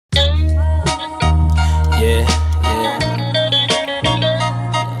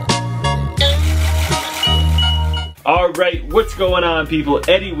Alright, what's going on, people?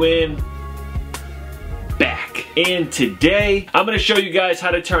 Eddie Wynn back. And today I'm going to show you guys how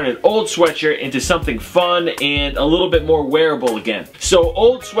to turn an old sweatshirt into something fun and a little bit more wearable again. So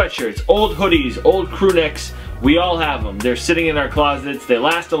old sweatshirts, old hoodies, old crew necks, we all have them. They're sitting in our closets. They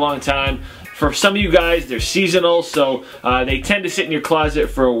last a long time. For some of you guys, they're seasonal, so they tend to sit in your closet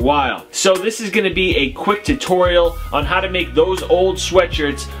for a while. So this is going to be a quick tutorial on how to make those old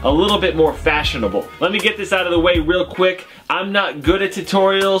sweatshirts a little bit more fashionable. Let me get this out of the way real quick. I'm not good at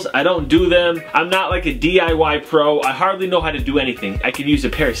tutorials. I don't do them. I'm not like a DIY pro. I hardly know how to do anything. I can use a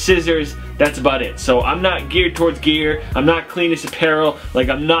pair of scissors. That's about it. So I'm not geared towards gear. I'm not cleanest apparel. Like,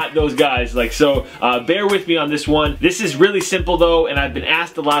 I'm not those guys. Like, so bear with me on this one. This is really simple though, and I've been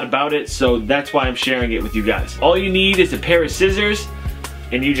asked a lot about it, so that's why I'm sharing it with you guys. All you need is a pair of scissors,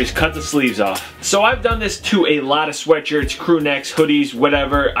 and you just cut the sleeves off. So I've done this to a lot of sweatshirts, crew necks, hoodies,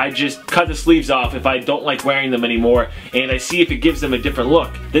 whatever. I just cut the sleeves off if I don't like wearing them anymore, and I see if it gives them a different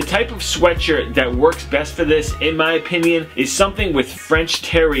look. The type of sweatshirt that works best for this, in my opinion, is something with French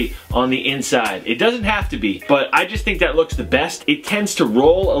terry on the inside. It doesn't have to be, but I just think that looks the best. It tends to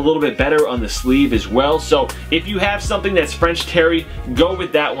roll a little bit better on the sleeve as well, so if you have something that's French terry, go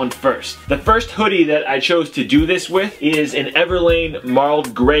with that one first. The first hoodie that I chose to do this with is an Everlane Marled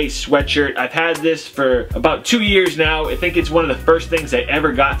Gray sweatshirt. I've had this for about 2 years now. I think it's one of the first things I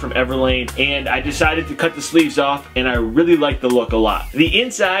ever got from Everlane, and I decided to cut the sleeves off, and I really like the look a lot. The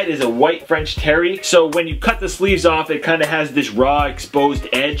inside is a white French terry, so when you cut the sleeves off, it kind of has this raw exposed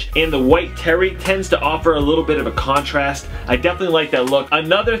edge, and the white terry tends to offer a little bit of a contrast. I definitely like that look.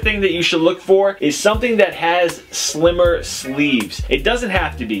 Another thing that you should look for is something that has slimmer sleeves. It doesn't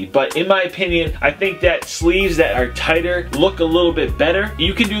have to be, but in my opinion, I think that sleeves that are tighter look a little bit better.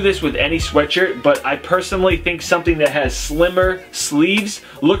 You can do this with any sweatshirt, but I personally think something that has slimmer sleeves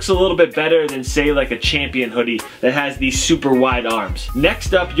looks a little bit better than, say, like a Champion hoodie that has these super wide arms.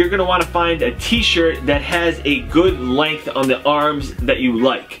 Next up, you're going to want to find a t-shirt that has a good length on the arms that you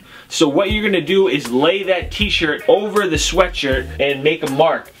like. So what you're gonna do is lay that t-shirt over the sweatshirt and make a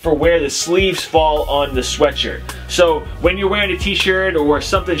mark for where the sleeves fall on the sweatshirt. So when you're wearing a t-shirt or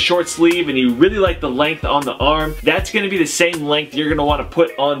something short sleeve and you really like the length on the arm, that's gonna be the same length you're gonna wanna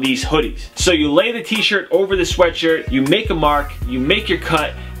put on these hoodies. So you lay the t-shirt over the sweatshirt, you make a mark, you make your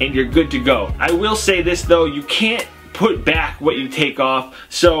cut, and you're good to go. I will say this though, you can't put back what you take off,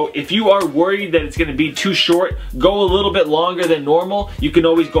 so if you are worried that it's going to be too short, go a little bit longer than normal. You can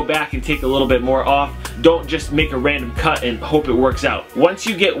always go back and take a little bit more off. Don't just make a random cut and hope it works out. Once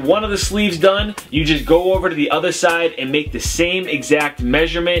you get one of the sleeves done, you just go over to the other side and make the same exact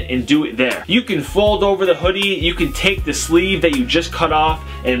measurement and do it there. You can fold over the hoodie, you can take the sleeve that you just cut off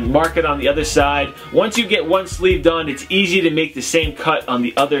and mark it on the other side. Once you get one sleeve done, it's easy to make the same cut on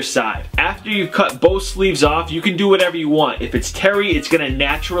the other side. After you cut both sleeves off, you can do whatever you want. If it's terry, it's gonna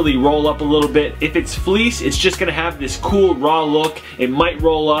naturally roll up a little bit. If it's fleece, it's just gonna have this cool raw look. It might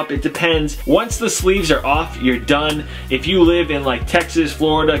roll up, it depends. Once the sleeves are off, you're done. If you live in like Texas,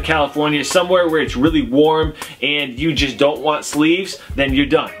 Florida, California, somewhere where it's really warm and you just don't want sleeves, then you're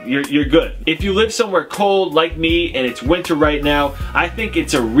done. You're good. If you live somewhere cold like me and it's winter right now, I think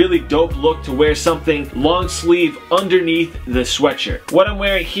it's a really dope look to wear something long sleeve underneath the sweatshirt. What I'm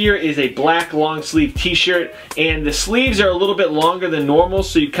wearing here is a black long sleeve t-shirt, and the sleeves are a little bit longer than normal,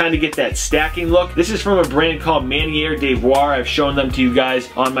 so you kind of get that stacking look. This is from a brand called Manière d'Ivoire. I've shown them to you guys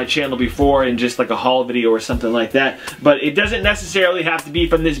on my channel before in just like a haul video or something like that, but it doesn't necessarily have to be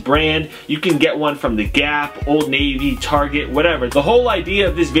from this brand. You can get one from the Gap, Old Navy, Target, whatever. The whole idea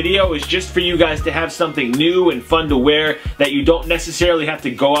of this video is just for you guys to have something new and fun to wear that you don't necessarily have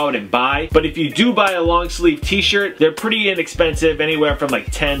to go out and buy. But if you do buy a long sleeve t-shirt, they're pretty inexpensive, anywhere from like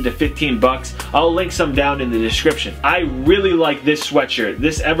 10 to 15 bucks. I'll link some down in the description. I really like this sweatshirt.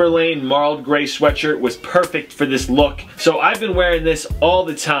 This Everlane Marled Gray sweatshirt was perfect for this look. So I've been wearing this all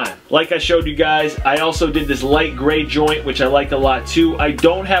the time. Like I showed you guys, I also did this light gray joint, which I like a lot too. I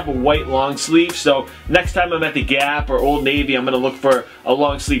don't have a white long sleeve, so next time I'm at the Gap or Old Navy, I'm gonna look for a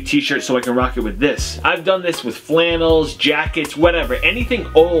long sleeve t-shirt so I can rock it with this. I've done this with flannels, jackets, whatever. Anything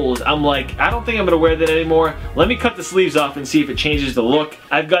old, I'm like, I don't think I'm gonna wear that anymore. Let me cut the sleeves off and see if it changes the look.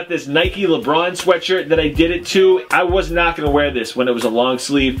 I've got this Nike LeBron sweatshirt that I did it to. I was not gonna wear this when it was a long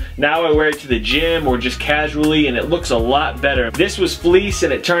sleeve. Now I wear it to the gym or just casually, and it looks a lot better. This was fleece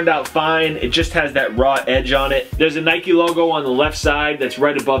and it turned out fine. It just has that raw edge on it. There's a Nike logo on the left side that's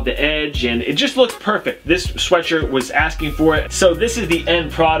right above the edge, and it just looks perfect. This sweatshirt was asking for it. So this is the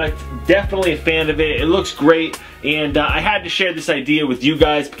end product. Definitely a fan of it. It looks great. and I had to share this idea with you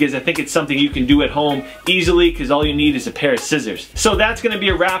guys because I think it's something you can do at home easily because all you need is a pair of scissors. So that's going to be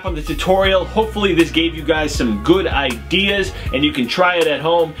a wrap on the tutorial. Hopefully this gave you guys some good ideas and you can try it at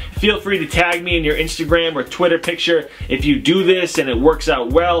home. Feel free to tag me in your Instagram or Twitter picture if you do this and it works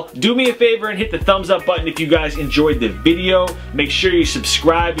out well. Do me a favor and hit the thumbs up button if you guys enjoyed the video. Make sure you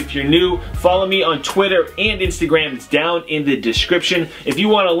subscribe if you're new. Follow me on Twitter and Instagram. It's down in the description. If you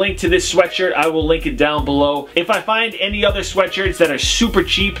want a link to this sweatshirt, I will link it down below. If I find any other sweatshirts that are super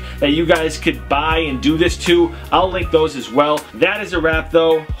cheap that you guys could buy and do this to, I'll link those as well. That is a wrap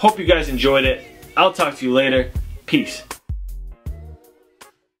though. Hope you guys enjoyed it. I'll talk to you later. Peace.